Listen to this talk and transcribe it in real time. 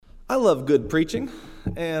I love good preaching,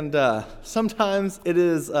 and sometimes it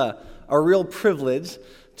is a real privilege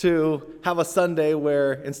to have a Sunday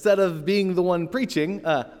where instead of being the one preaching,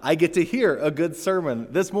 I get to hear a good sermon.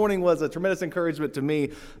 This morning was a tremendous encouragement to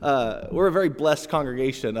me. We're a very blessed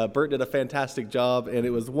congregation. Bert did a fantastic job, and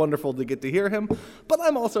it was wonderful to get to hear him, but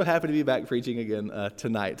I'm also happy to be back preaching again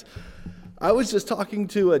tonight. I was just talking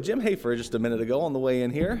to Jim Hafer just a minute ago on the way in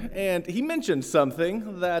here, and he mentioned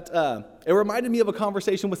something that it reminded me of a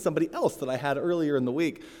conversation with somebody else that I had earlier in the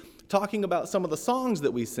week, talking about some of the songs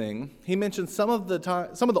that we sing. He mentioned some of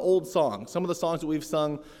the old songs, some of the songs that we've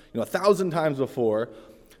sung 1,000 times before.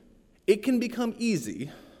 It can become easy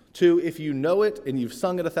to, if you know it and you've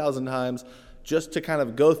sung it 1,000 times, just to kind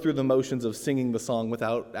of go through the motions of singing the song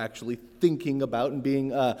without actually thinking about and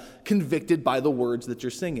being convicted by the words that you're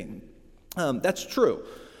singing. That's true.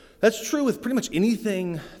 That's true with pretty much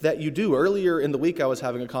anything that you do. Earlier in the week, I was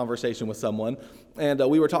having a conversation with someone, and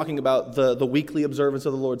we were talking about the weekly observance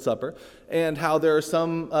of the Lord's Supper, and how there are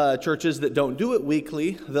some churches that don't do it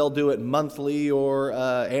weekly. They'll do it monthly or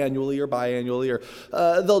annually or biannually,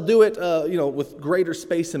 or they'll do it with greater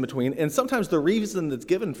space in between. And sometimes the reason that's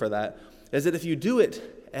given for that is that if you do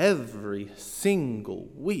it every single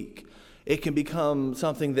week, it can become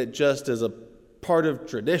something that just is a part of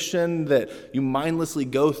tradition that you mindlessly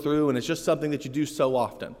go through, and it's just something that you do so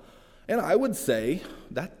often. And I would say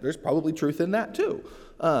that there's probably truth in that too.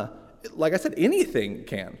 Like I said, anything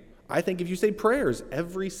can. I think if you say prayers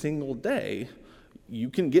every single day, you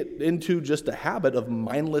can get into just a habit of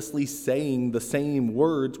mindlessly saying the same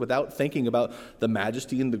words without thinking about the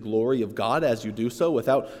majesty and the glory of God as you do so,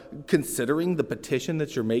 without considering the petition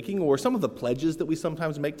that you're making or some of the pledges that we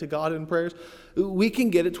sometimes make to God in prayers. We can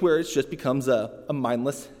get it to where it just becomes a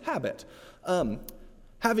mindless habit.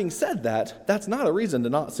 Having said that, that's not a reason to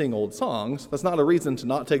not sing old songs. That's not a reason to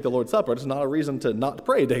not take the Lord's Supper. It's not a reason to not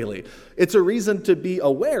pray daily. It's a reason to be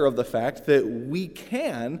aware of the fact that we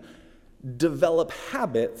can develop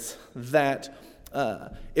habits that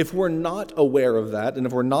if we're not aware of that and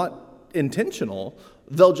if we're not intentional,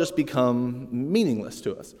 they'll just become meaningless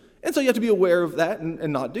to us. And so you have to be aware of that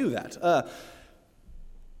and not do that.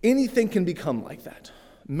 Anything can become like that.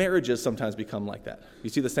 Marriages sometimes become like that.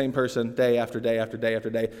 You see the same person day after day after day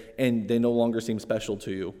after day, and they no longer seem special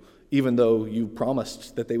to you. Even though you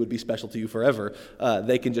promised that they would be special to you forever,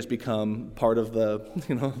 they can just become part of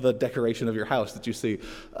the decoration of your house that you see.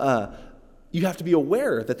 You have to be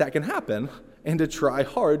aware that that can happen and to try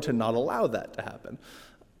hard to not allow that to happen.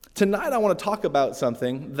 Tonight I want to talk about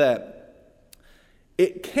something that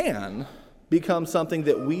it can become something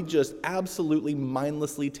that we just absolutely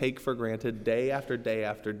mindlessly take for granted day after day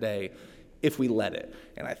after day if we let it.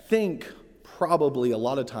 And I think probably a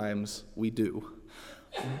lot of times we do.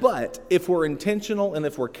 But if we're intentional and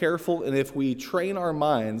if we're careful and if we train our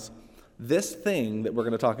minds, this thing that we're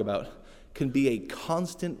going to talk about can be a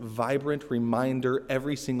constant, vibrant reminder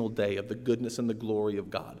every single day of the goodness and the glory of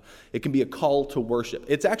God. It can be a call to worship.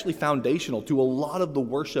 It's actually foundational to a lot of the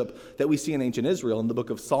worship that we see in ancient Israel in the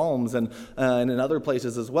book of Psalms and in other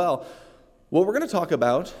places as well. What we're going to talk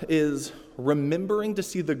about is remembering to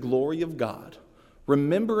see the glory of God,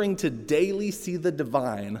 remembering to daily see the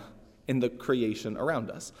divine in the creation around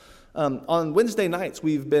us. On Wednesday nights,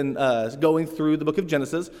 we've been going through the book of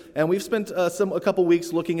Genesis, and we've spent a couple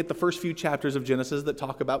weeks looking at the first few chapters of Genesis that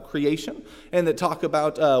talk about creation and that talk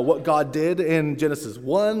about what God did in Genesis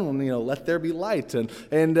 1, when, let there be light, and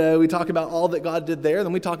we talk about all that God did there.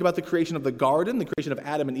 Then we talk about the creation of the garden, the creation of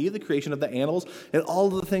Adam and Eve, the creation of the animals, and all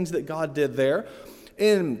of the things that God did there.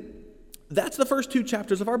 And that's the first two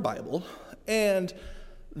chapters of our Bible, and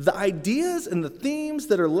the ideas and the themes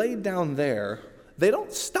that are laid down there, they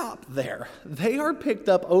don't stop there. They are picked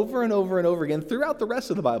up over and over and over again throughout the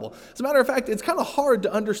rest of the Bible. As a matter of fact, it's kind of hard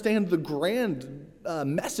to understand the grand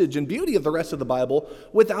message and beauty of the rest of the Bible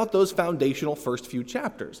without those foundational first few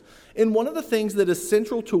chapters. And one of the things that is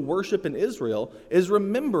central to worship in Israel is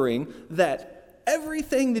remembering that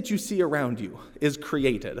everything that you see around you is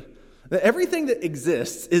created. Everything that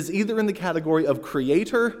exists is either in the category of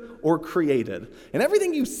creator or created. And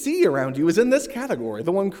everything you see around you is in this category,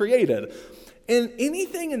 the one created. And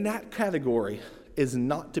anything in that category is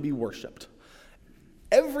not to be worshipped.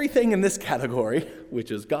 Everything in this category,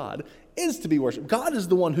 which is God, is to be worshipped. God is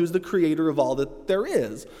the one who's the creator of all that there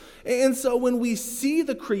is. And so when we see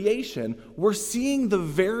the creation, we're seeing the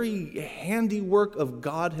very handiwork of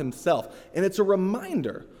God himself. And it's a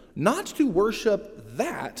reminder not to worship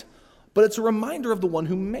that, but it's a reminder of the one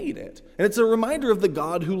who made it. And it's a reminder of the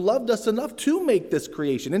God who loved us enough to make this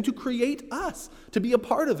creation and to create us, to be a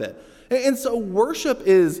part of it. And so worship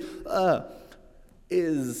is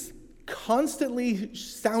constantly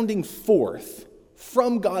sounding forth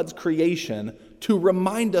from God's creation to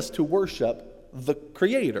remind us to worship the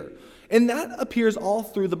Creator. And that appears all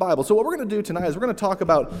through the Bible. So what we're going to do tonight is we're going to talk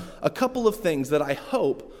about a couple of things that I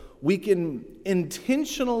hope we can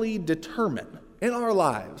intentionally determine in our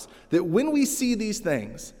lives, that when we see these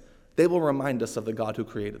things, they will remind us of the God who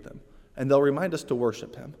created them. And they'll remind us to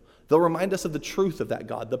worship Him. They'll remind us of the truth of that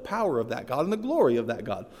God, the power of that God, and the glory of that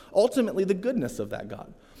God. Ultimately, the goodness of that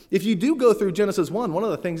God. If you do go through Genesis 1, one of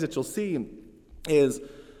the things that you'll see is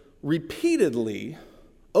repeatedly,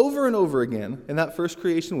 over and over again, in that first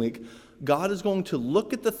creation week, God is going to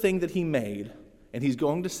look at the thing that He made, and He's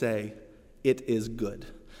going to say, it is good.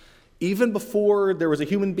 Even before there was a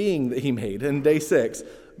human being that He made in day 6,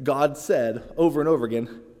 God said over and over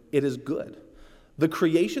again, it is good. The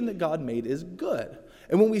creation that God made is good.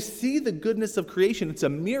 And when we see the goodness of creation, it's a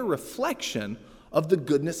mere reflection of the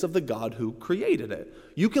goodness of the God who created it.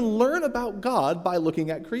 You can learn about God by looking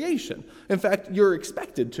at creation. In fact, you're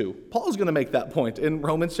expected to. Paul's going to make that point in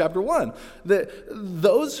Romans chapter 1, that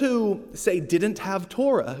those who say didn't have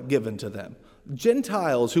Torah given to them,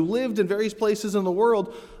 Gentiles who lived in various places in the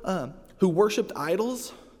world, who worshiped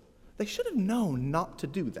idols, they should have known not to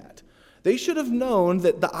do that. They should have known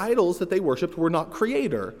that the idols that they worshiped were not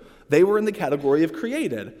creator. They were in the category of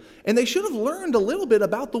created. And they should have learned a little bit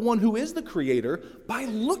about the one who is the creator by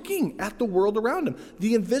looking at the world around them.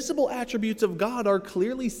 The invisible attributes of God are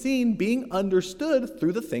clearly seen, being understood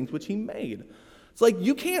through the things which He made. It's like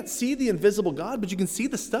you can't see the invisible God, but you can see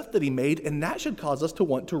the stuff that He made, and that should cause us to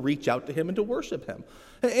want to reach out to Him and to worship Him.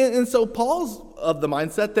 And so Paul's of the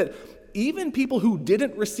mindset that even people who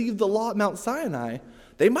didn't receive the law at Mount Sinai,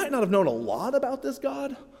 they might not have known a lot about this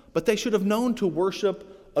God, but they should have known to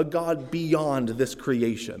worship a God beyond this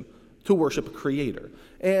creation, to worship a creator.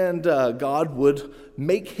 And God would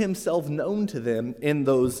make Himself known to them in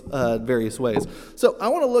those various ways. So I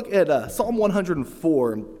want to look at Psalm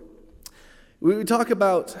 104. We talk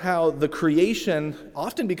about how the creation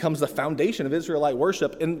often becomes the foundation of Israelite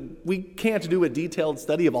worship, and we can't do a detailed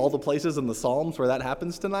study of all the places in the Psalms where that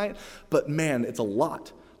happens tonight, but man, it's a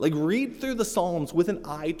lot. Like, read through the Psalms with an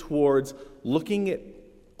eye towards looking at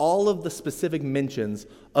all of the specific mentions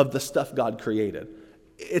of the stuff God created.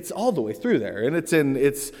 It's all the way through there, and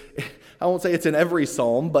I won't say it's in every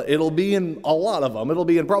Psalm, but it'll be in a lot of them. It'll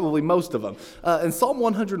be in probably most of them. And Psalm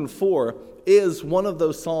 104 is one of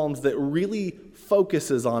those Psalms that really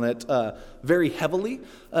focuses on it very heavily.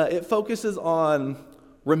 It focuses on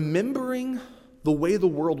remembering the way the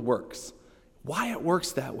world works, why it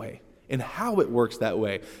works that way, and how it works that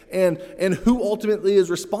way, and who ultimately is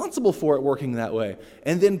responsible for it working that way,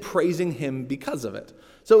 and then praising Him because of it.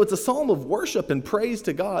 So it's a psalm of worship and praise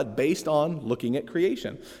to God based on looking at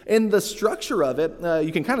creation. And the structure of it,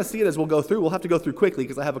 you can kind of see it as we'll go through. We'll have to go through quickly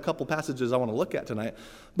because I have a couple passages I want to look at tonight.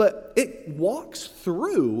 But it walks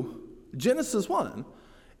through Genesis 1.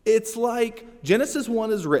 It's like Genesis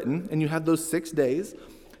 1 is written, and you have those 6 days.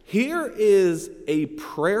 Here is a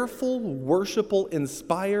prayerful, worshipful,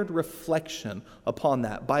 inspired reflection upon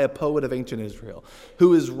that by a poet of ancient Israel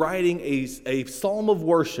who is writing a psalm of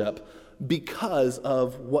worship because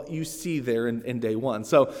of what you see there in day 1.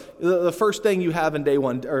 So the first thing you have in day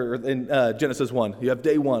 1, or in Genesis 1, you have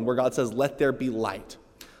day 1 where God says, let there be light.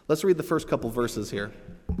 Let's read the first couple verses here.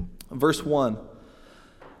 Verse 1.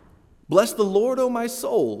 Bless the Lord, O my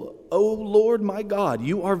soul. O Lord my God,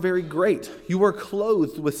 you are very great. You are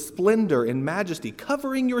clothed with splendor and majesty,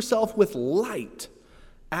 covering yourself with light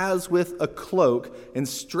as with a cloak, and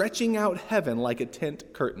stretching out heaven like a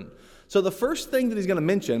tent curtain. So the first thing that he's going to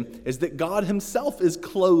mention is that God Himself is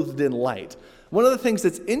clothed in light. One of the things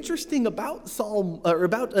that's interesting about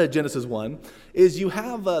Genesis 1 is you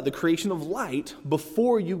have the creation of light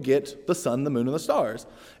before you get the sun, the moon, and the stars.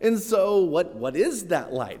 And so what is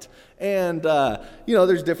that light? And,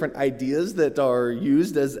 there's different ideas that are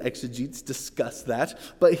used as exegetes discuss that.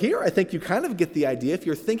 But here I think you kind of get the idea. If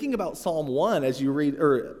you're thinking about Psalm 1 as you read,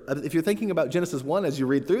 or if you're thinking about Genesis 1 as you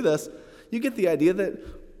read through this, you get the idea that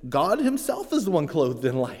God Himself is the one clothed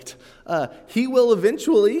in light. He will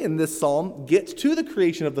eventually, in this psalm, get to the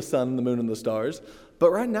creation of the sun, the moon, and the stars. But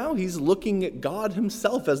right now, he's looking at God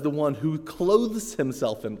Himself as the one who clothes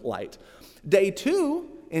Himself in light. Day 2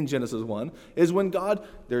 in Genesis 1 is when God,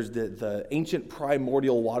 there's the ancient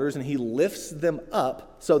primordial waters, and He lifts them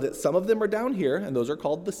up so that some of them are down here, and those are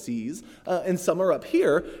called the seas, and some are up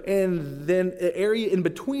here, and then the area in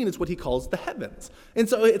between is what He calls the heavens. And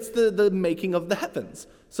so it's the making of the heavens.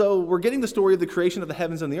 So we're getting the story of the creation of the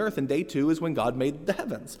heavens and the earth, and day 2 is when God made the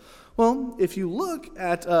heavens. Well, if you look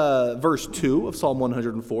at verse 2 of Psalm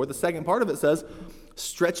 104, the second part of it says,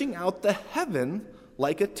 stretching out the heaven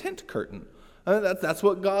like a tent curtain. That's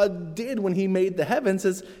what God did when he made the heavens.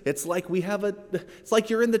 It's like it's like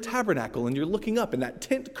you're in the tabernacle and you're looking up and that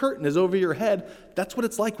tent curtain is over your head. That's what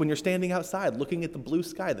it's like when you're standing outside looking at the blue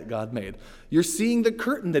sky that God made. You're seeing the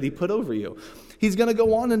curtain that he put over you. He's going to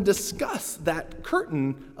go on and discuss that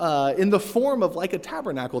curtain in the form of like a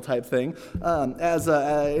tabernacle type thing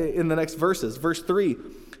in the next verses. Verse 3.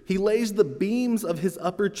 He lays the beams of his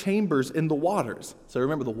upper chambers in the waters. So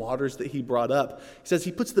remember the waters that he brought up. He says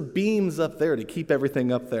he puts the beams up there to keep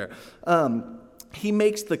everything up there. He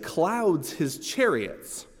makes the clouds his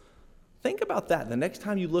chariots. Think about that. The next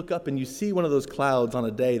time you look up and you see one of those clouds on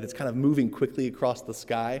a day that's kind of moving quickly across the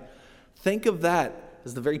sky, think of that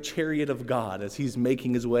as the very chariot of God as he's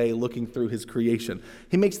making his way looking through his creation.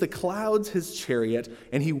 He makes the clouds his chariot,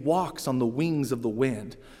 and he walks on the wings of the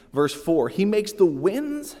wind. Verse 4, he makes the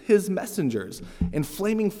winds his messengers and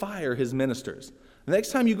flaming fire his ministers. The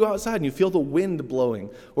next time you go outside and you feel the wind blowing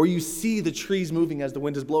or you see the trees moving as the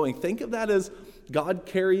wind is blowing, think of that as God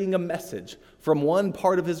carrying a message from one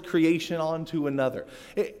part of his creation on to another.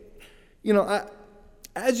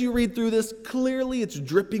 As you read through this, clearly it's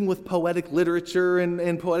dripping with poetic literature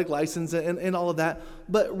and poetic license and all of that.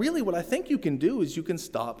 But really what I think you can do is you can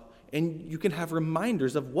stop and you can have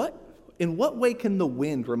reminders of in what way can the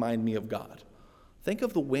wind remind me of God? Think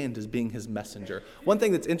of the wind as being his messenger. One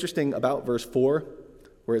thing that's interesting about verse 4,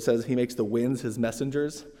 where it says he makes the winds his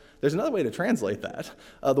messengers, there's another way to translate that.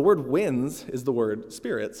 The word winds is the word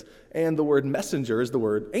spirits, and the word messenger is the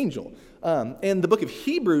word angel. And the book of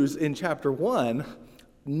Hebrews in chapter 1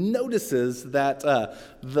 notices that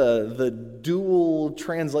the dual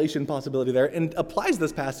translation possibility there and applies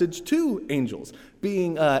this passage to angels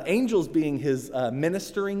being his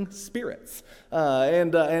ministering spirits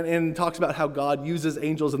and talks about how God uses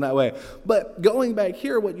angels in that way. But going back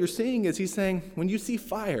here, what you're seeing is he's saying when you see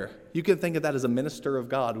fire, you can think of that as a minister of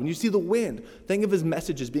God. When you see the wind, think of his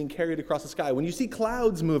messages being carried across the sky. When you see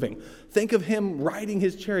clouds moving, think of him riding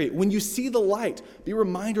his chariot. When you see the light, be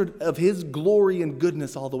reminded of his glory and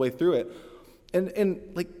goodness all the way through it. And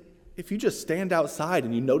like, if you just stand outside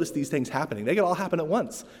and you notice these things happening, they can all happen at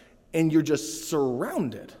once. And you're just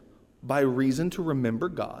surrounded by reason to remember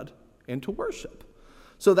God and to worship.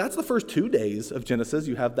 So that's the first 2 days of Genesis.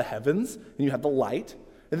 You have the heavens and you have the light.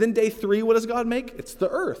 And then day 3, what does God make? It's the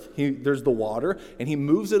earth. There's the water, and he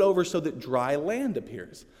moves it over so that dry land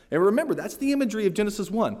appears. And remember, that's the imagery of Genesis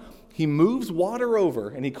 1. He moves water over,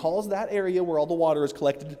 and he calls that area where all the water is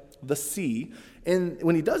collected the sea. And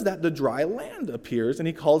when he does that, the dry land appears, and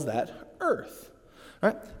he calls that earth.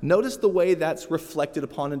 All right? Notice the way that's reflected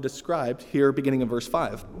upon and described here, beginning in verse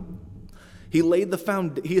 5. He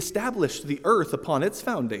established the earth upon its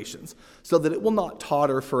foundations, so that it will not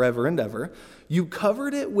totter forever and ever. You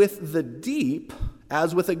covered it with the deep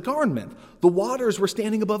as with a garment. The waters were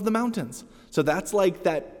standing above the mountains. So that's like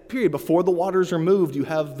that period before the waters are moved. You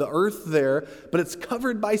have the earth there, but it's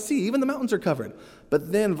covered by sea. Even the mountains are covered.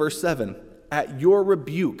 But then verse 7, at your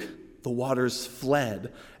rebuke, the waters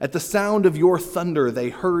fled. At the sound of your thunder, they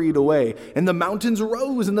hurried away. And the mountains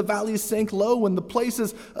rose and the valleys sank low and to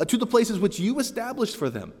the places which you established for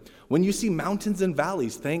them. When you see mountains and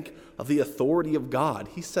valleys, think of the authority of God.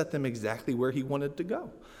 He set them exactly where he wanted to go.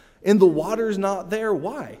 And the water's not there.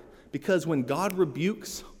 Why? Because when God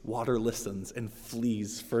rebukes, water listens and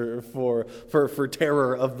flees for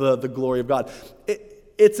terror of the glory of God.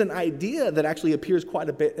 It's an idea that actually appears quite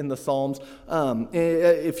a bit in the Psalms.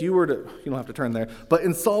 If you were to, you don't have to turn there, but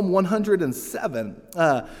in Psalm 107,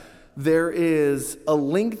 there is a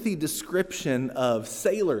lengthy description of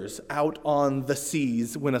sailors out on the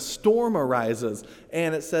seas when a storm arises,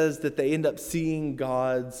 and it says that they end up seeing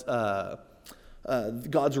God's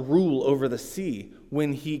rule over the sea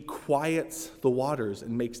when he quiets the waters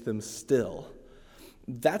and makes them still.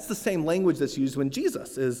 That's the same language that's used when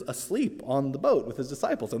Jesus is asleep on the boat with his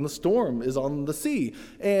disciples and the storm is on the sea.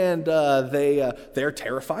 And they're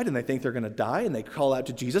terrified and they think they're going to die and they call out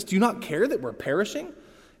to Jesus, "Do you not care that we're perishing?"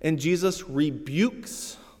 And Jesus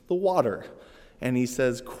rebukes the water and he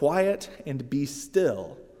says, "Quiet and be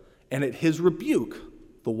still." And at his rebuke,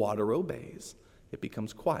 the water obeys. It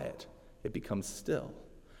becomes quiet. It becomes still.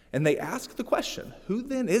 And they ask the question, who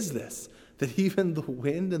then is this that even the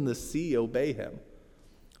wind and the sea obey him?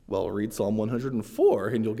 Well, read Psalm 104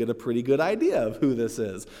 and you'll get a pretty good idea of who this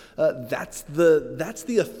is. That's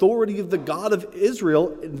the authority of the God of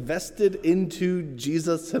Israel invested into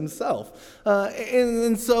Jesus himself.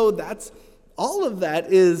 And so all of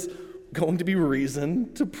that is going to be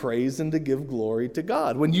reason to praise and to give glory to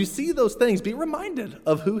God. When you see those things, be reminded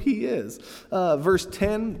of who he is. Verse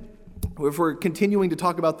 10, If we're continuing to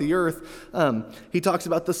talk about the earth, he talks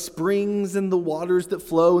about the springs and the waters that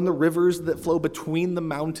flow and the rivers that flow between the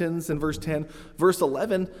mountains in verse 10. Verse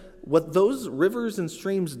 11, what those rivers and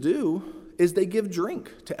streams do is they give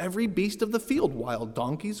drink to every beast of the field. Wild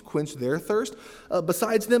donkeys quench their thirst.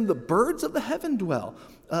 Besides them, the birds of the heaven dwell.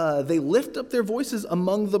 They lift up their voices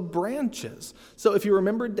among the branches. So if you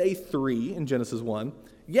remember day 3 in Genesis 1,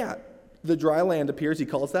 the dry land appears. He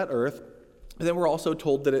calls that earth. And then we're also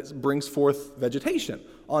told that it brings forth vegetation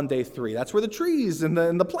on day 3. That's where the trees and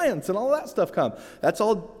the plants and all that stuff come. That's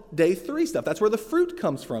all day 3 stuff. That's where the fruit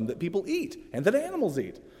comes from that people eat and that animals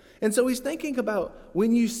eat. And so he's thinking about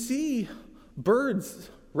when you see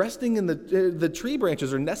birds resting in the tree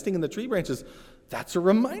branches or nesting in the tree branches, that's a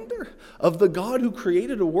reminder of the God who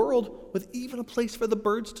created a world with even a place for the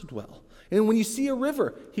birds to dwell. And when you see a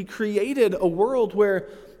river, he created a world where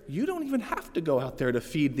you don't even have to go out there to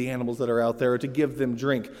feed the animals that are out there or to give them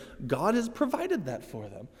drink. God has provided that for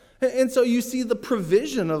them. And so you see the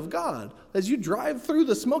provision of God. As you drive through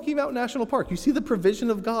the Smoky Mountain National Park, you see the provision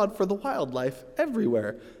of God for the wildlife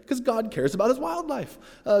everywhere because God cares about his wildlife.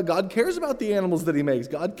 God cares about the animals that he makes.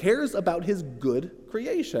 God cares about his good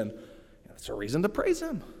creation. It's a reason to praise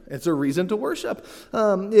him. It's a reason to worship.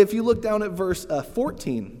 If you look down at verse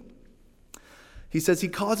 14, he says he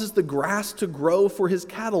causes the grass to grow for his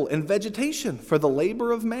cattle and vegetation for the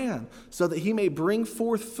labor of man, so that he may bring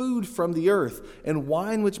forth food from the earth and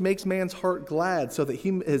wine which makes man's heart glad, so that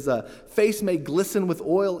his face may glisten with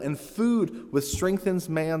oil and food which strengthens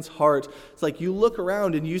man's heart. It's like you look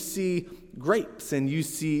around and you see grapes and you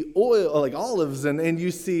see oil, like olives, and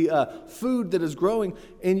you see food that is growing,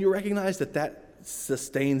 and you recognize that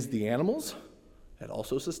sustains the animals. It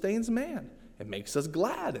also sustains man. It makes us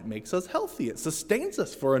glad. It makes us healthy. It sustains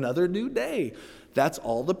us for another new day. That's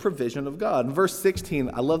all the provision of God. In verse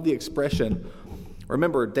 16, I love the expression.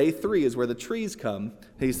 Remember, day 3 is where the trees come.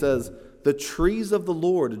 He says, the trees of the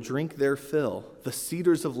Lord drink their fill, the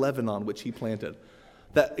cedars of Lebanon which he planted.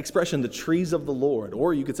 That expression, the trees of the Lord,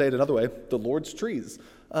 or you could say it another way, the Lord's trees.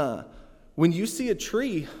 When you see a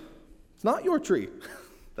tree, it's not your tree.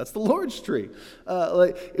 That's the Lord's tree.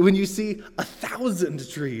 When you see 1,000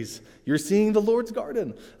 trees, you're seeing the Lord's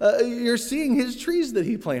garden. You're seeing his trees that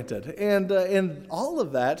he planted. And all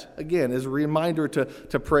of that, again, is a reminder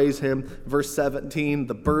to praise him. Verse 17,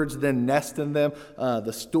 the birds then nest in them.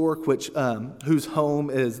 The stork, whose home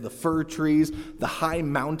is the fir trees. The high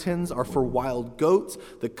mountains are for wild goats.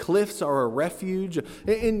 The cliffs are a refuge.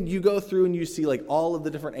 And you go through and you see like all of the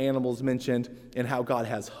different animals mentioned and how God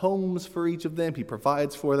has homes for each of them. He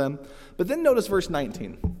provides for them. But then notice verse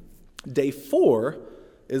 19. Day 4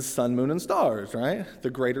 is sun, moon, and stars, right? The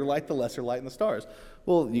greater light, the lesser light, and the stars.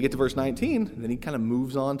 Well, you get to verse 19, and then he kind of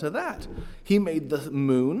moves on to that. He made the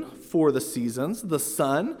moon for the seasons. The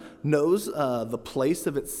sun knows the place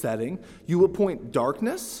of its setting. You appoint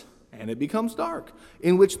darkness, and it becomes dark,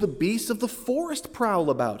 in which the beasts of the forest prowl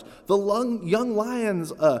about. The young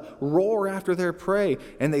lions roar after their prey,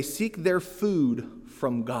 and they seek their food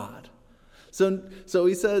from God. So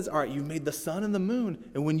he says, all right, you've made the sun and the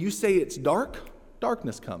moon, and when you say it's dark,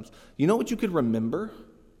 darkness comes. You know what you could remember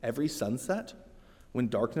every sunset when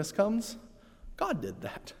darkness comes? God did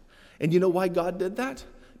that. And you know why God did that?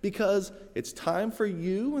 Because it's time for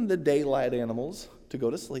you and the daylight animals to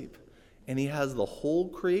go to sleep. And he has the whole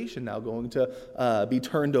creation now going to be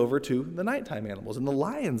turned over to the nighttime animals. And the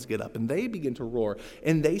lions get up and they begin to roar.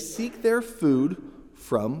 And they seek their food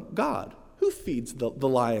from God. Who feeds the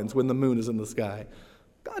lions when the moon is in the sky?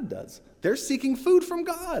 God does. They're seeking food from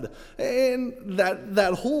God. And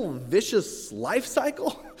that whole vicious life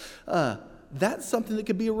cycle, that's something that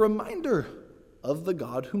could be a reminder of the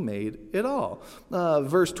God who made it all.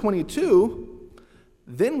 Verse 22,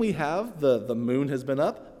 then we have the moon has been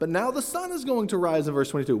up, but now the sun is going to rise in verse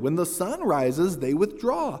 22. When the sun rises, they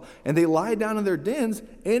withdraw, and they lie down in their dens,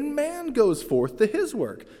 and man goes forth to his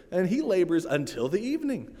work, and he labors until the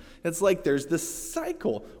evening. It's like there's this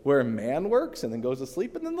cycle where man works and then goes to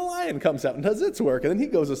sleep, and then the lion comes out and does its work, and then he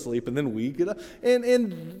goes to sleep, and then we get up.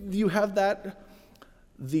 And you have that.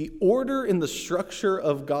 The order in the structure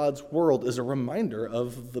of God's world is a reminder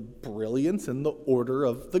of the brilliance and the order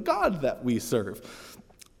of the God that we serve.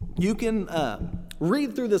 You can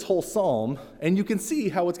read through this whole psalm, and you can see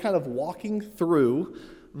how it's kind of walking through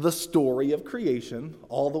the story of creation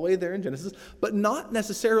all the way there in Genesis, but not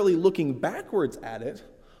necessarily looking backwards at it,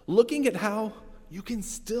 looking at how you can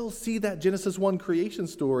still see that Genesis 1 creation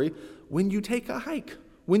story when you take a hike.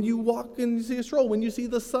 When you walk and you see a stroll, when you see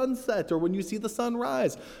the sunset or when you see the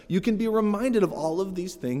sunrise, you can be reminded of all of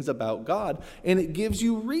these things about God, and it gives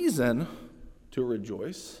you reason to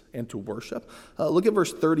rejoice and to worship. Look at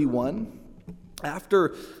verse 31.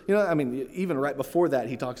 After, even right before that,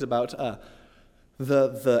 he talks about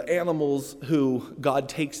the animals who God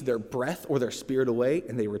takes their breath or their spirit away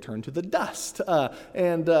and they return to the dust.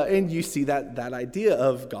 And you see that idea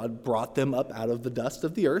of God brought them up out of the dust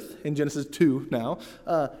of the earth in Genesis 2 now,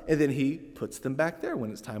 and then he puts them back there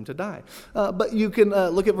when it's time to die. But you can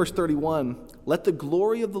look at verse 31. Let the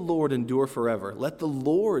glory of the Lord endure forever. Let the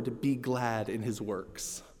Lord be glad in his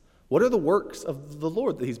works. What are the works of the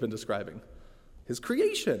Lord that he's been describing? His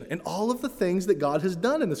creation and all of the things that God has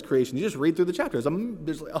done in this creation. You just read through the chapters.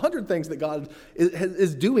 There's 100 things that God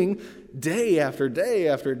is doing day after day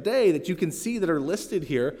after day that you can see that are listed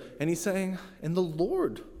here. And he's saying, and the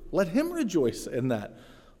Lord, let him rejoice in that.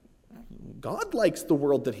 God likes the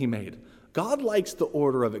world that he made. God likes the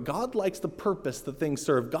order of it. God likes the purpose that things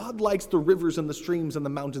serve. God likes the rivers and the streams and the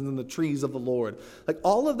mountains and the trees of the Lord. Like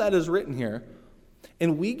all of that is written here.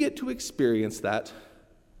 And we get to experience that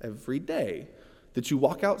every day. That you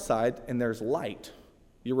walk outside and there's light.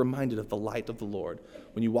 You're reminded of the light of the Lord.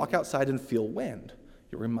 When you walk outside and feel wind,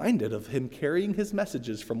 you're reminded of him carrying his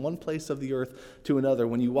messages from one place of the earth to another.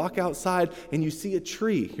 When you walk outside and you see a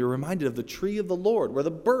tree, you're reminded of the tree of the Lord, where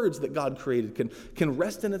the birds that God created can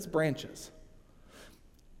rest in its branches.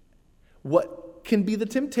 What can be the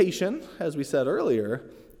temptation, as we said earlier,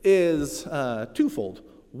 is twofold.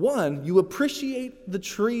 One, you appreciate the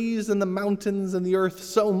trees and the mountains and the earth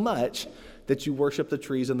so much that you worship the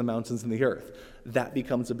trees and the mountains and the earth. That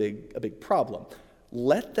becomes a big problem.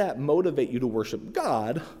 Let that motivate you to worship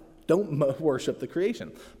God. Don't worship the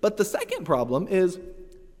creation. But the second problem is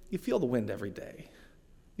you feel the wind every day.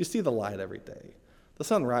 You see the light every day. The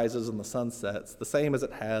sun rises and the sun sets, the same as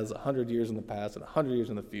it has 100 years in the past and 100 years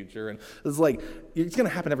in the future. And it's like, it's going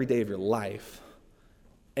to happen every day of your life.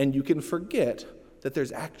 And you can forget that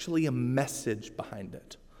there's actually a message behind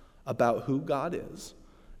it about who God is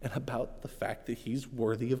and about the fact that he's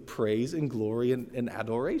worthy of praise and glory and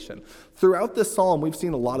adoration. Throughout this psalm, we've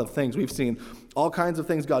seen a lot of things. We've seen all kinds of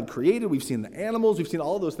things God created. We've seen the animals. We've seen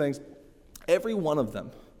all of those things. Every one of them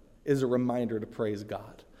is a reminder to praise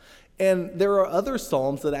God. And there are other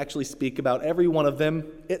psalms that actually speak about every one of them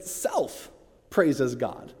itself praises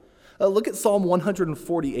God. Look at Psalm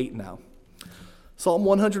 148 now. Psalm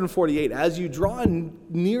 148, as you draw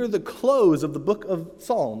near the close of the book of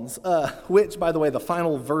Psalms, which, by the way, the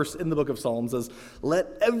final verse in the book of Psalms is, let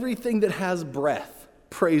everything that has breath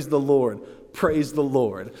praise the Lord, praise the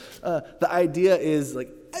Lord. The idea is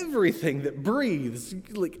like everything that breathes,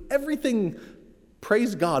 like everything,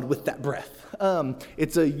 praise God with that breath.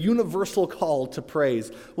 It's a universal call to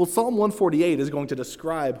praise. Well, Psalm 148 is going to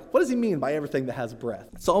describe what does he mean by everything that has breath.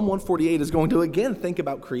 Psalm 148 is going to again think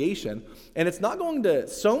about creation, and it's not going to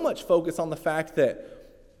so much focus on the fact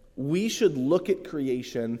that we should look at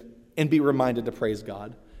creation and be reminded to praise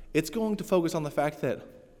God. It's going to focus on the fact that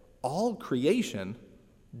all creation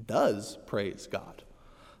does praise God.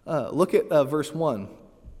 Look at verse 1.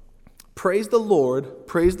 Praise the Lord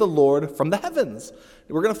from the heavens.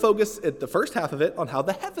 We're going to focus at the first half of it on how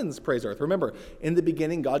the heavens praise earth. Remember, in the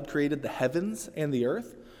beginning, God created the heavens and the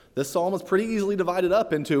earth. This psalm is pretty easily divided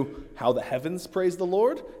up into how the heavens praise the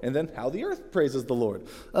Lord and then how the earth praises the Lord.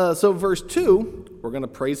 So verse 2, we're going to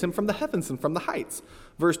praise him from the heavens and from the heights.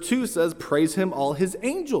 Verse 2 says, praise him all his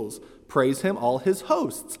angels. Praise him all his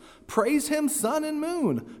hosts. Praise him sun and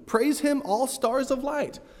moon. Praise him all stars of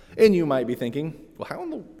light. And you might be thinking, well, how in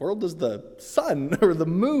the world does the sun or the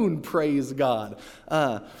moon praise God?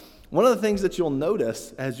 One of the things that you'll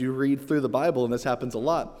notice as you read through the Bible, and this happens a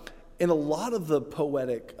lot, in a lot of the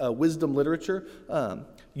poetic wisdom literature,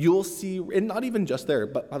 you'll see, and not even just there,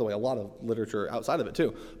 but by the way, a lot of literature outside of it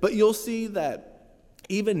too, but you'll see that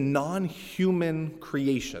even non-human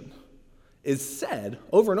creation is said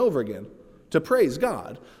over and over again to praise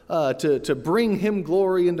God, to bring him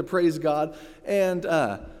glory and to praise God. And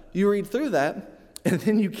you read through that, and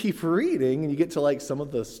then you keep reading, and you get to like some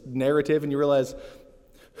of the narrative, and you realize,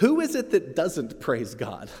 who is it that doesn't praise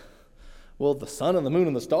God? Well, the sun and the moon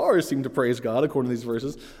and the stars seem to praise God, according to these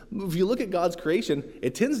verses. If you look at God's creation,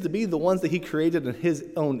 it tends to be the ones that he created in his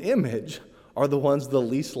own image are the ones the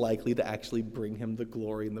least likely to actually bring him the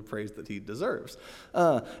glory and the praise that he deserves.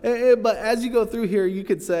 But as you go through here, you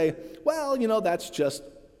could say, well, that's just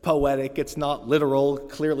poetic. It's not literal.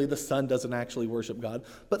 Clearly, the sun doesn't actually worship God.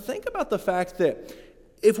 But think about the fact that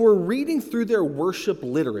if we're reading through their worship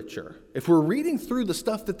literature, if we're reading through the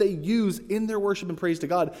stuff that they use in their worship and praise to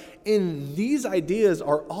God, and these ideas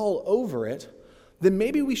are all over it, then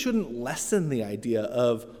maybe we shouldn't lessen the idea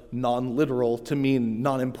of non-literal to mean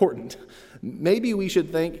non-important. Maybe we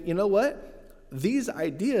should think, you know what? these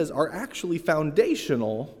ideas are actually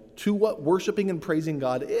foundational to what worshiping and praising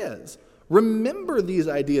God is. Remember these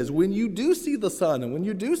ideas when you do see the sun and when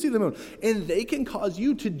you do see the moon, and they can cause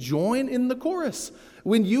you to join in the chorus.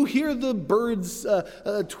 When you hear the birds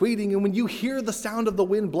tweeting, and when you hear the sound of the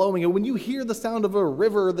wind blowing, and when you hear the sound of a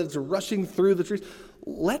river that's rushing through the trees,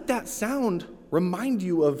 let that sound remind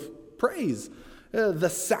you of praise. The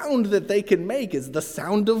sound that they can make is the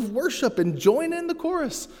sound of worship, and join in the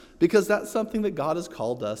chorus, because that's something that God has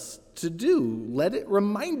called us to do. Let it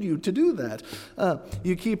remind you to do that.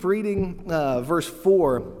 You keep reading verse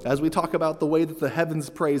 4 as we talk about the way that the heavens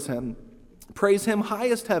praise him. Praise him,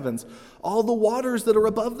 highest heavens, all the waters that are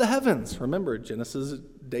above the heavens. Remember, Genesis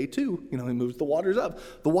day 2, he moves the waters up.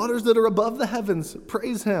 The waters that are above the heavens,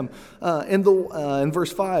 praise him. In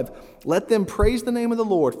verse 5, let them praise the name of the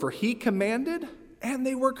Lord, for he commanded and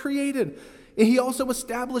they were created. And he also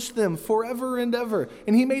established them forever and ever.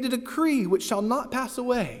 And he made a decree which shall not pass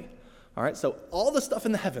away. All right, so all the stuff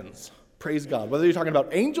in the heavens, praise God. Whether you're talking about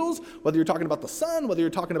angels, whether you're talking about the sun, whether you're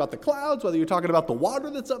talking about the clouds, whether you're talking about the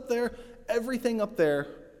water that's up there, everything up there,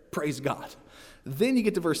 praise God. Then you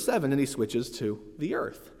get to verse 7 and he switches to the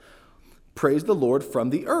earth. Praise the Lord from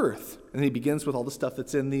the earth. And he begins with all the stuff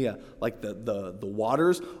that's in the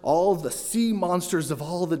waters, all the sea monsters of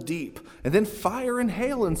all the deep. And then fire and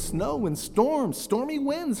hail and snow and storms, stormy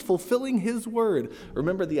winds fulfilling his word.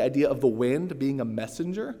 Remember the idea of the wind being a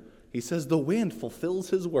messenger? He says the wind fulfills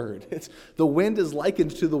his word. The wind is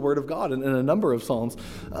likened to the word of God in a number of Psalms.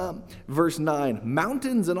 Verse 9,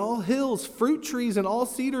 mountains and all hills, fruit trees and all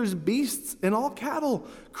cedars, beasts and all cattle,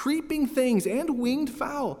 creeping things and winged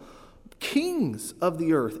fowl, kings of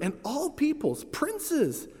the earth and all peoples,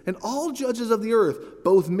 princes and all judges of the earth,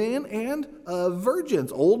 both men and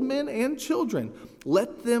virgins, old men and children.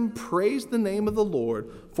 Let them praise the name of the Lord,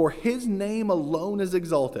 for his name alone is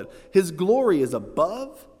exalted. His glory is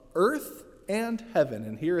above earth and heaven.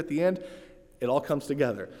 And here at the end, it all comes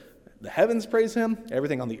together. The heavens praise him,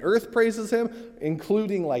 everything on the earth praises him,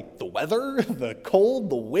 including like the weather, the cold,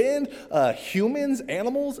 the wind, humans,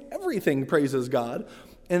 animals, everything praises God.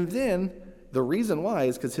 And then the reason why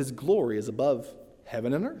is because his glory is above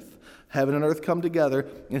heaven and earth. Heaven and earth come together,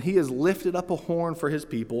 and he has lifted up a horn for his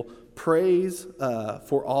people. Praise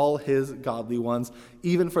for all his godly ones,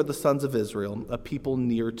 even for the sons of Israel, a people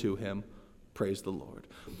near to him. Praise the Lord.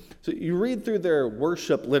 So you read through their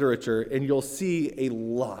worship literature, and you'll see a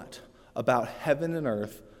lot about heaven and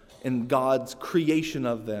earth and God's creation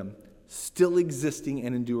of them still existing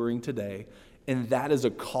and enduring today. And that is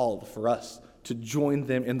a call for us to join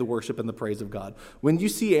them in the worship and the praise of God. When you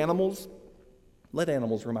see animals, let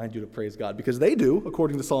animals remind you to praise God, because they do,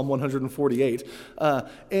 according to Psalm 148.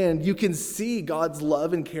 And you can see God's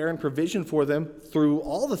love and care and provision for them through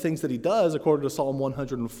all the things that he does, according to Psalm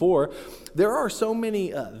 104. There are so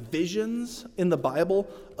many visions in the Bible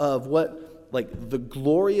of what, like, the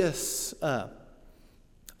glorious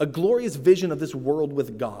a glorious vision of this world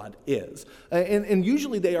with God is. And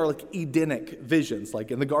usually they are like Edenic visions, like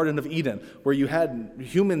in the Garden of Eden, where you had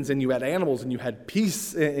humans and you had animals and you had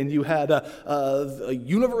peace and you had a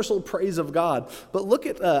universal praise of God. But look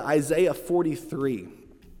at Isaiah 43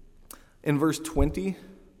 in verse 20.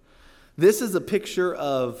 This is a picture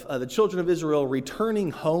of the children of Israel returning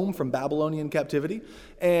home from Babylonian captivity.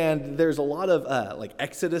 And there's a lot of like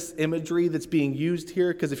Exodus imagery that's being used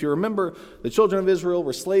here. Because if you remember, the children of Israel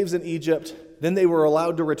were slaves in Egypt. Then they were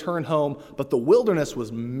allowed to return home, but the wilderness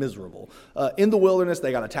was miserable. In the wilderness,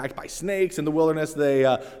 they got attacked by snakes. In the wilderness,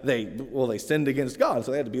 they sinned against God,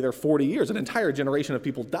 so they had to be there 40 years. An entire generation of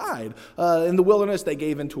people died. In the wilderness, they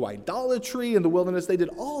gave into idolatry. In the wilderness, they did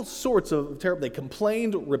all sorts of terrible. They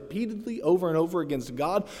complained repeatedly over and over against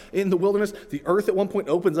God. In the wilderness, the earth at one point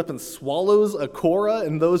opens up and swallows Korah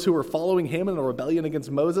and those who were following him in a rebellion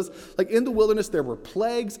against Moses. Like in the wilderness, there were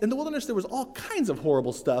plagues. In the wilderness, there was all kinds of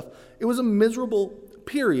horrible stuff. It was a miserable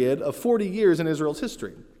period of 40 years in Israel's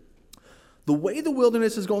history. The way the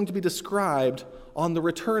wilderness is going to be described on the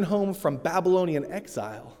return home from Babylonian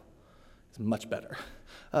exile is much better.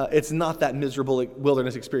 It's not that miserable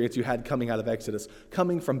wilderness experience you had coming out of Exodus.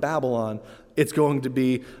 Coming from Babylon, it's going to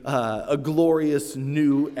be a glorious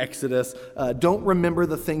new Exodus. Don't remember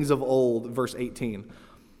the things of old, verse 18.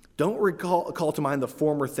 Don't call to mind the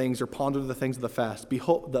former things or ponder the things of the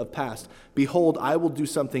past. Behold, I will do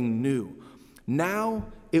something new. Now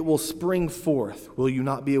It will spring forth. Will you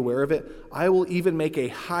not be aware of it? I will even make a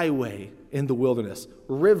highway in the wilderness,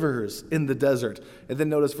 rivers in the desert. And then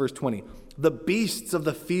notice verse 20. The beasts of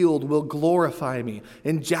the field will glorify me,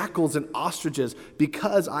 and jackals and ostriches,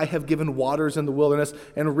 because I have given waters in the wilderness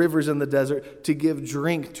and rivers in the desert to give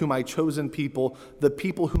drink to my chosen people. The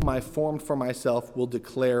people whom I formed for myself will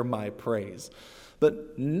declare my praise.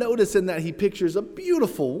 But notice in that he pictures a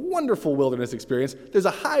beautiful, wonderful wilderness experience. There's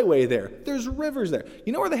a highway there. There's rivers there.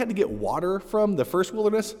 You know where they had to get water from, the first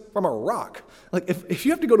wilderness? From a rock. Like, if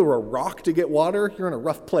you have to go to a rock to get water, you're in a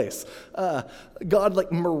rough place.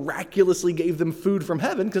 God, miraculously gave them food from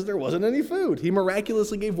heaven because there wasn't any food. He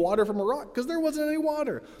miraculously gave water from a rock because there wasn't any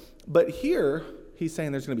water. But here, he's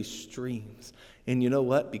saying there's going to be streams. And you know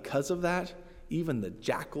what? Because of that, even the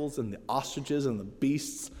jackals and the ostriches and the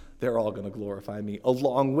beasts, they're all going to glorify me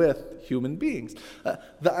along with human beings.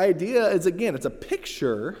 The idea is, again, it's a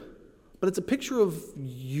picture, but it's a picture of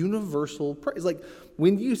universal praise. Like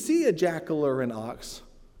when you see a jackal or an ox,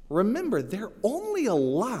 remember they're only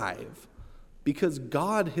alive because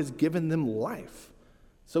God has given them life.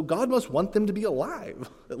 So God must want them to be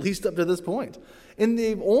alive, at least up to this point. And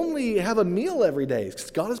they only have a meal every day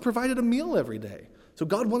because God has provided a meal every day. So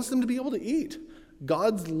God wants them to be able to eat.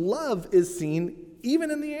 God's love is seen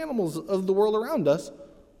even in the animals of the world around us.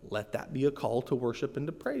 Let that be a call to worship and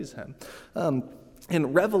to praise him.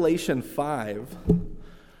 In Revelation 5,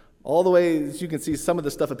 all the way, as you can see, some of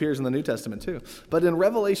the stuff appears in the New Testament too. But in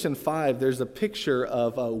Revelation 5, there's a picture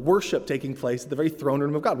of worship taking place at the very throne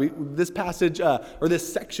room of God. This passage, or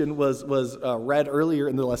this section was read earlier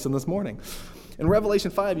in the lesson this morning. In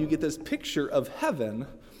Revelation 5, you get this picture of heaven,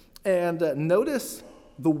 and notice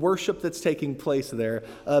the worship that's taking place there,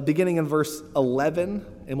 beginning in verse 11,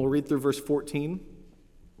 and we'll read through verse 14.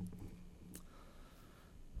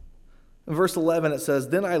 In verse 11, it says,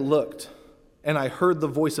 Then I looked, and I heard the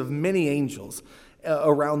voice of many angels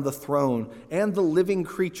around the throne, and the living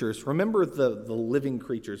creatures. Remember the living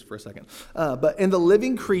creatures for a second. And the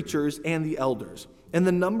living creatures and the elders. And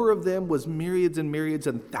the number of them was myriads and myriads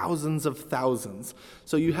and thousands of thousands.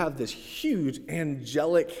 So you have this huge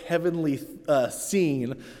angelic heavenly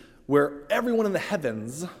scene where everyone in the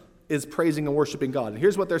heavens is praising and worshiping God. And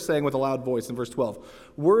here's what they're saying with a loud voice in verse 12.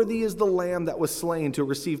 Worthy is the Lamb that was slain to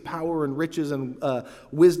receive power and riches and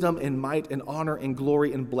wisdom and might and honor and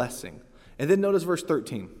glory and blessing. And then notice verse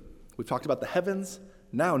 13. We've talked about the heavens.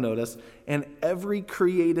 Now notice, and every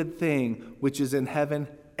created thing which is in heaven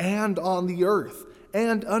and on the earth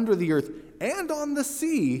and under the earth, and on the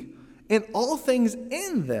sea, and all things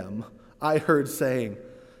in them, I heard saying,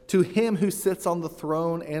 To him who sits on the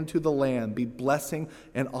throne and to the Lamb be blessing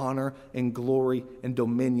and honor and glory and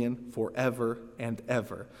dominion forever and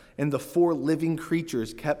ever. And the four living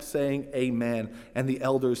creatures kept saying, Amen, and the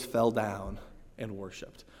elders fell down and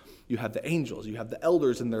worshiped. You have the angels, you have the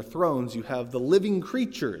elders in their thrones, you have the living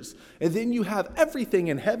creatures, and then you have everything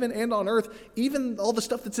in heaven and on earth, even all the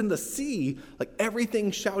stuff that's in the sea, like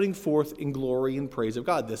everything shouting forth in glory and praise of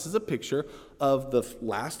God. This is a picture of the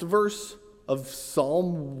last verse of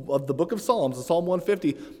the book of Psalms, Psalm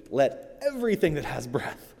 150. Let everything that has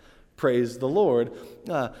breath praise the Lord.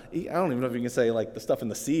 I don't even know if you can say like the stuff in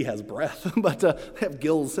the sea has breath, but they have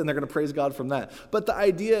gills and they're going to praise God from that. But the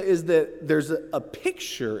idea is that there's a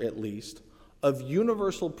picture, at least, of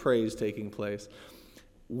universal praise taking place.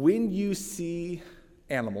 When you see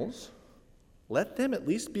animals, let them at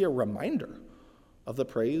least be a reminder of the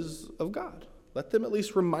praise of God. Let them at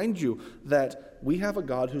least remind you that we have a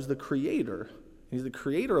God who's the creator. He's the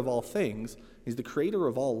creator of all things. He's the creator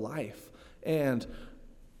of all life. And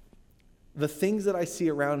the things that I see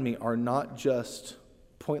around me are not just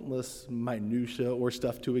pointless minutia or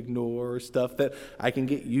stuff to ignore or stuff that I can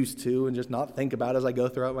get used to and just not think about as I go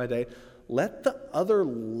throughout my day. Let the other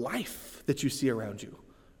life that you see around you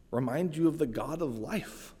remind you of the God of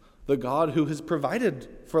life, the God who has provided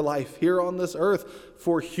for life here on this earth,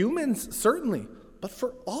 for humans certainly, but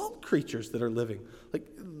for all creatures that are living. Like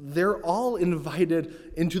they're all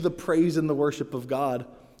invited into the praise and the worship of God.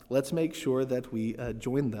 Let's make sure that we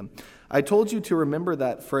join them. I told you to remember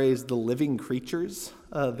that phrase, the living creatures,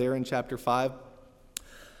 there in chapter 5.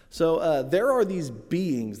 So there are these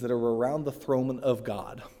beings that are around the throne of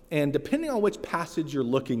God. And depending on which passage you're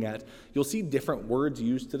looking at, you'll see different words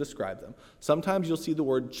used to describe them. Sometimes you'll see the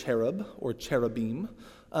word cherub or cherubim.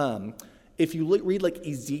 If you read like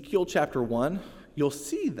Ezekiel chapter 1, you'll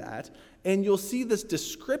see that. And you'll see this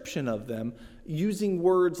description of them using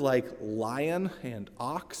words like lion and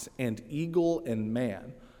ox and eagle and man.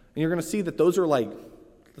 And you're going to see that those are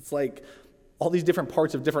it's like all these different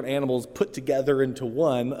parts of different animals put together into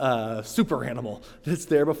one super animal that's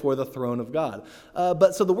there before the throne of God.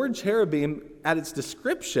 But so the word cherubim, at its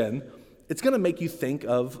description, it's going to make you think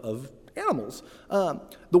of animals.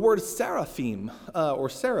 The word seraphim or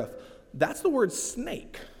seraph, that's the word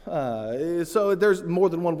snake. So there's more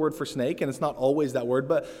than one word for snake, and it's not always that word.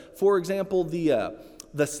 But for example,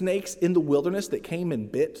 the snakes in the wilderness that came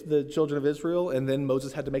and bit the children of Israel, and then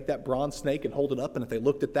Moses had to make that bronze snake and hold it up, and if they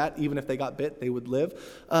looked at that, even if they got bit, they would live.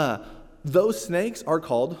 Those snakes are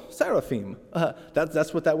called seraphim.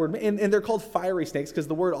 That's what that word means. And they're called fiery snakes because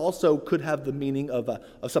the word also could have the meaning of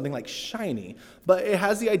something like shiny. But it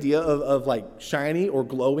has the idea of like shiny or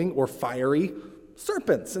glowing or fiery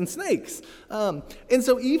serpents and snakes. And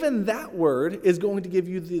so even that word is going to give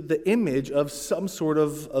you the image of some sort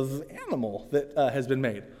of animal that has been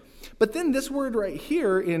made. But then this word right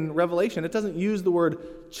here in Revelation, it doesn't use the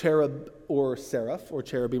word cherub or seraph or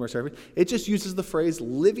cherubim or seraphim. It just uses the phrase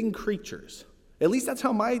living creatures. At least that's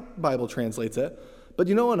how my Bible translates it. But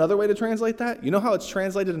you know another way to translate that? You know how it's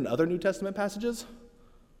translated in other New Testament passages?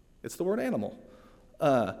 It's the word animal.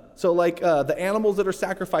 So like the animals that are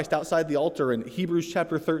sacrificed outside the altar in Hebrews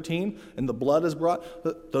chapter 13, and the blood is brought,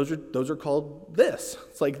 those are called this.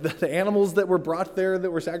 It's like the animals that were brought there that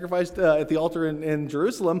were sacrificed at the altar in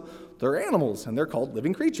Jerusalem, they're animals, and they're called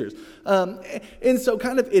living creatures. And so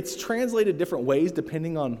kind of it's translated different ways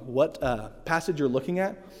depending on what passage you're looking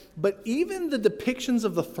at. But even the depictions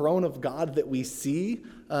of the throne of God that we see,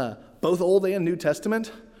 both Old and New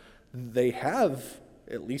Testament, they have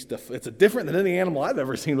at least it's different than any animal I've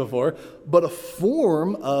ever seen before, but a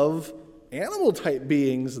form of animal-type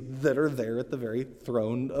beings that are there at the very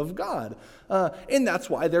throne of God. And that's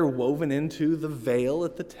why they're woven into the veil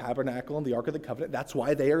at the tabernacle and the Ark of the Covenant. That's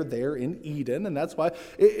why they are there in Eden, and that's why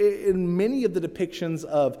in many of the depictions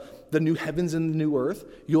of the new heavens and the new earth,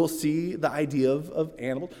 you'll see the idea of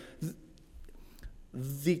animals.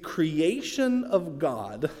 The creation of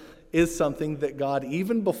God is something that God,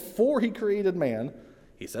 even before he created man,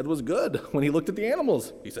 he said was good. When he looked at the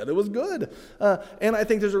animals, he said it was good. And I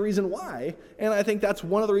think there's a reason why. And I think that's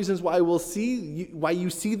one of the reasons why why you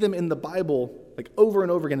see them in the Bible like over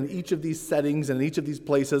and over again in each of these settings and in each of these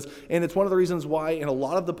places. And it's one of the reasons why in a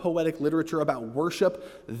lot of the poetic literature about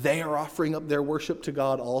worship, they are offering up their worship to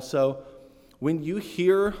God also. When you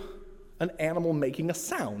hear an animal making a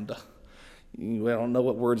sound, you don't know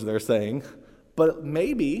what words they're saying, but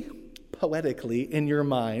maybe poetically in your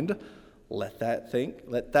mind, let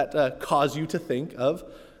that cause you to think of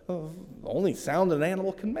the only sound an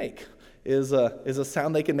animal can make is a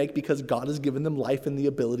sound they can make because God has given them life and the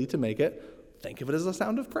ability to make it. Think of it as a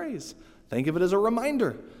sound of praise. Think of it as a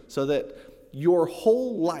reminder so that your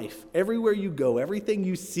whole life, everywhere you go, everything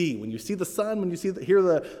you see, when you see the sun, when you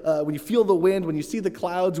when you feel the wind, when you see the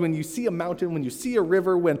clouds, when you see a mountain, when you see a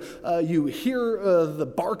river, when you hear the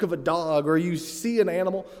bark of a dog or you see an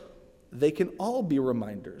animal, they can all be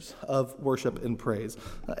reminders of worship and praise.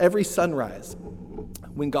 Every sunrise,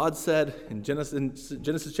 when God said in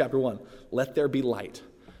Genesis chapter 1, let there be light,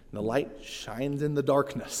 and the light shines in the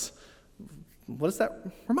darkness. What does that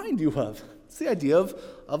remind you of? It's the idea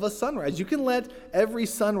of a sunrise. You can let every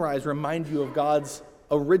sunrise remind you of God's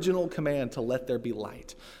original command to let there be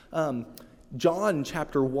light. John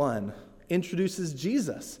chapter 1 introduces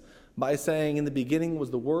Jesus by saying, in the beginning was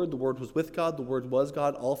the Word was with God, the Word was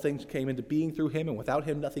God, all things came into being through him, and without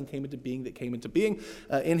him nothing came into being that came into being.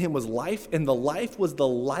 In him was life, and the life was the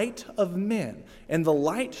light of men. And the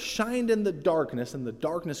light shined in the darkness, and the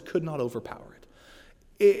darkness could not overpower it.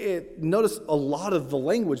 Notice a lot of the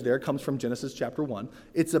language there comes from Genesis chapter 1.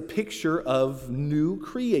 It's a picture of new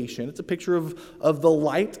creation. It's a picture of the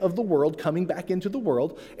light of the world coming back into the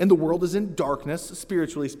world, and the world is in darkness,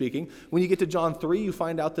 spiritually speaking. When you get to John 3, you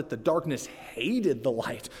find out that the darkness hated the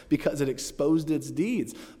light because it exposed its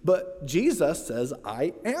deeds. When Jesus says,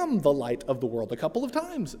 I am the light of the world, a couple of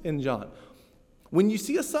times in John. When you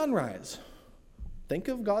see a sunrise, think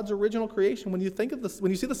of God's original creation. When you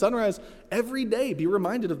see the sunrise every day, be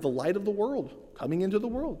reminded of the light of the world coming into the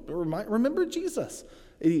world. Remember Jesus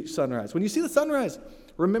at each sunrise. When you see the sunrise,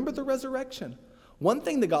 remember the resurrection. One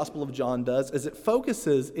thing the Gospel of John does is it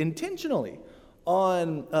focuses intentionally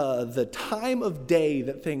on the time of day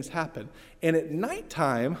that things happen. And at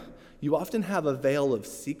nighttime, you often have a veil of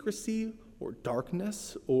secrecy or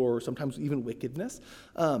darkness or sometimes even wickedness.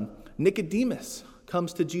 Nicodemus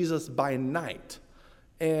comes to Jesus by night.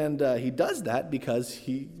 And he does that because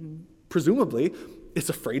he presumably is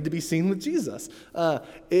afraid to be seen with Jesus. At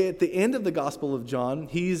the end of the Gospel of John,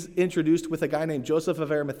 he's introduced with a guy named Joseph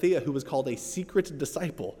of Arimathea who was called a secret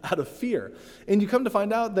disciple out of fear. And you come to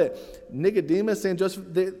find out that Nicodemus and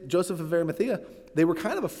Joseph of Arimathea, they were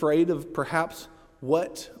kind of afraid of perhaps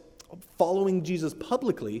what following Jesus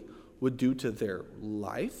publicly would do to their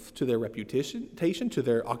life, to their reputation, to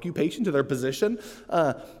their occupation, to their position.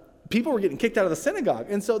 People were getting kicked out of the synagogue,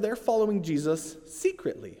 and so they're following Jesus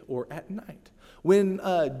secretly or at night. When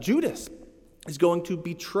Judas is going to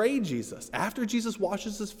betray Jesus, after Jesus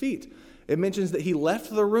washes his feet, it mentions that he left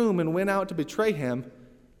the room and went out to betray him,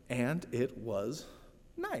 and it was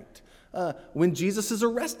night. When Jesus is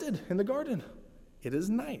arrested in the garden, it is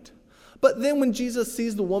night. But then when Jesus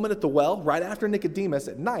sees the woman at the well, right after Nicodemus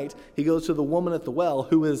at night, he goes to the woman at the well,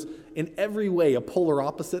 who is in every way a polar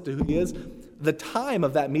opposite to who he is. The time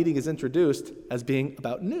of that meeting is introduced as being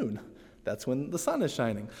about noon. That's when the sun is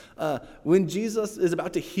shining. When Jesus is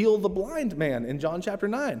about to heal the blind man in John chapter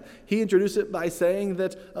 9, he introduced it by saying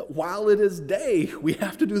that while it is day, we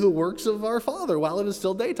have to do the works of our Father while it is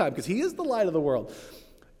still daytime, because he is the light of the world.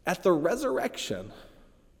 At the resurrection,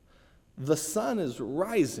 the sun is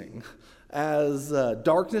rising as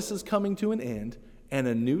darkness is coming to an end and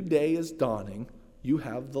a new day is dawning. You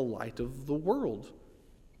have the light of the world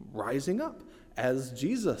rising up as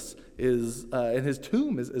Jesus is in his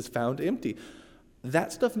tomb is found empty.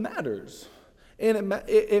 That stuff matters. And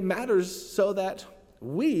it matters so that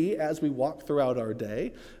we, as we walk throughout our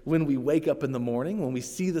day, when we wake up in the morning, when we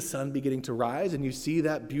see the sun beginning to rise and you see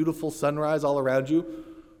that beautiful sunrise all around you,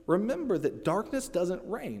 remember that darkness doesn't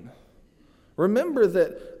reign. Remember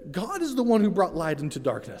that God is the one who brought light into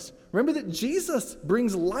darkness. Remember that Jesus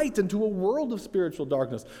brings light into a world of spiritual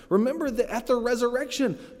darkness. Remember that at the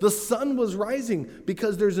resurrection, the sun was rising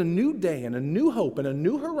because there's a new day and a new hope and a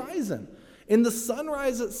new horizon. And the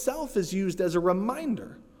sunrise itself is used as a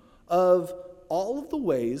reminder of all of the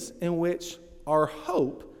ways in which our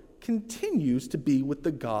hope continues to be with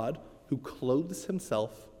the God who clothes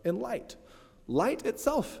himself in light. Light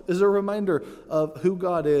itself is a reminder of who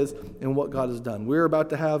God is and what God has done. We're about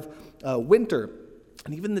to have winter,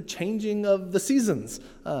 and even the changing of the seasons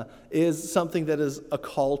is something that is a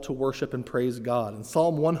call to worship and praise God. In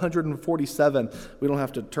Psalm 147, we don't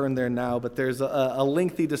have to turn there now, but there's a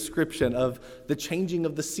lengthy description of the changing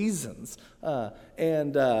of the seasons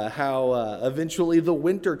and how eventually the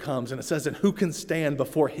winter comes, and it says, and who can stand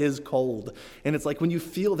before his cold? And it's like when you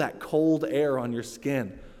feel that cold air on your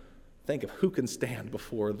skin, think of who can stand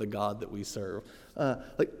before the God that we serve.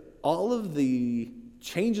 Like all of the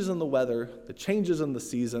changes in the weather, the changes in the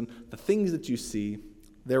season, the things that you see,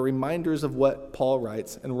 they're reminders of what Paul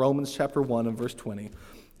writes in Romans chapter 1 and verse 20.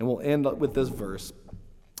 And we'll end up with this verse.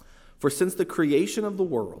 For since the creation of the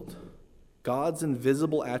world, God's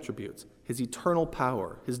invisible attributes, his eternal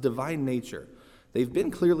power, his divine nature, they've been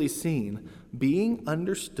clearly seen, being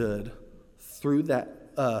understood through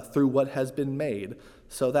what has been made,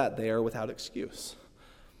 so that they are without excuse.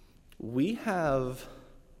 We have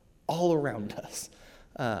all around us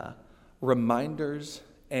reminders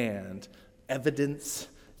and evidence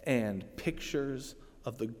and pictures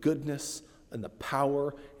of the goodness and the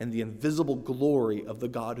power and the invisible glory of the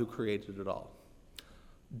God who created it all.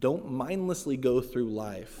 Don't mindlessly go through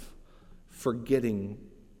life forgetting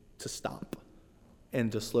to stop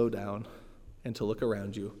and to slow down and to look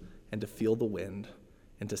around you and to feel the wind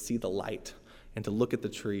and to see the light and to look at the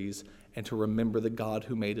trees, and to remember the God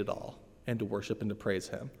who made it all, and to worship and to praise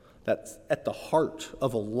him. That's at the heart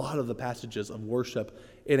of a lot of the passages of worship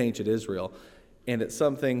in ancient Israel, and it's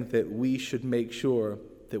something that we should make sure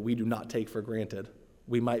that we do not take for granted.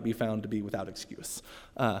 We might be found to be without excuse.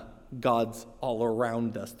 God's all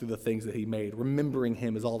around us through the things that he made. Remembering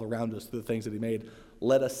him is all around us through the things that he made.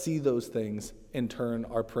 Let us see those things and turn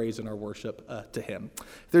our praise and our worship to him.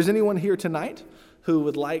 If there's anyone here tonight who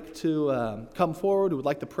would like to come forward, who would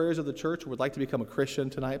like the prayers of the church, or would like to become a Christian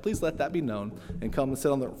tonight, please let that be known and come and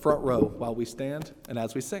sit on the front row while we stand and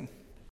as we sing.